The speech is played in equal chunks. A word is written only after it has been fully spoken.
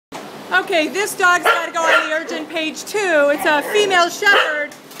Okay, this dog's got to go on the urgent page too. It's a female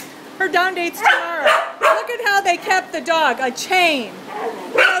shepherd. Her down date's tomorrow. Look at how they kept the dog. A chain.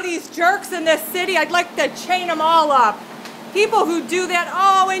 You know, these jerks in this city, I'd like to chain them all up. People who do that.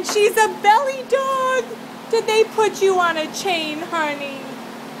 Oh, and she's a belly dog. Did they put you on a chain, honey?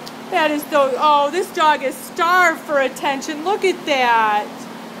 That is so, oh, this dog is starved for attention. Look at that.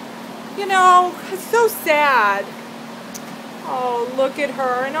 You know, it's so sad. Oh, look at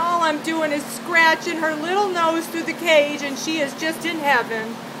her. And all I'm doing is scratching her little nose through the cage, and she is just in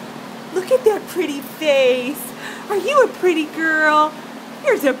heaven. Look at that pretty face. Are you a pretty girl?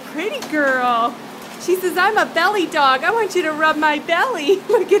 Here's a pretty girl. She says, I'm a belly dog. I want you to rub my belly.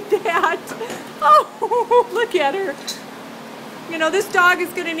 Look at that. Oh, look at her. You know, this dog is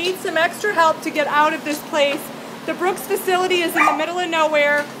going to need some extra help to get out of this place. The Brooks facility is in the middle of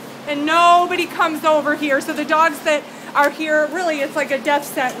nowhere, and nobody comes over here. So the dogs that are here, really, it's like a death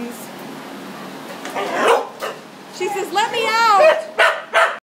sentence. She says, let me out.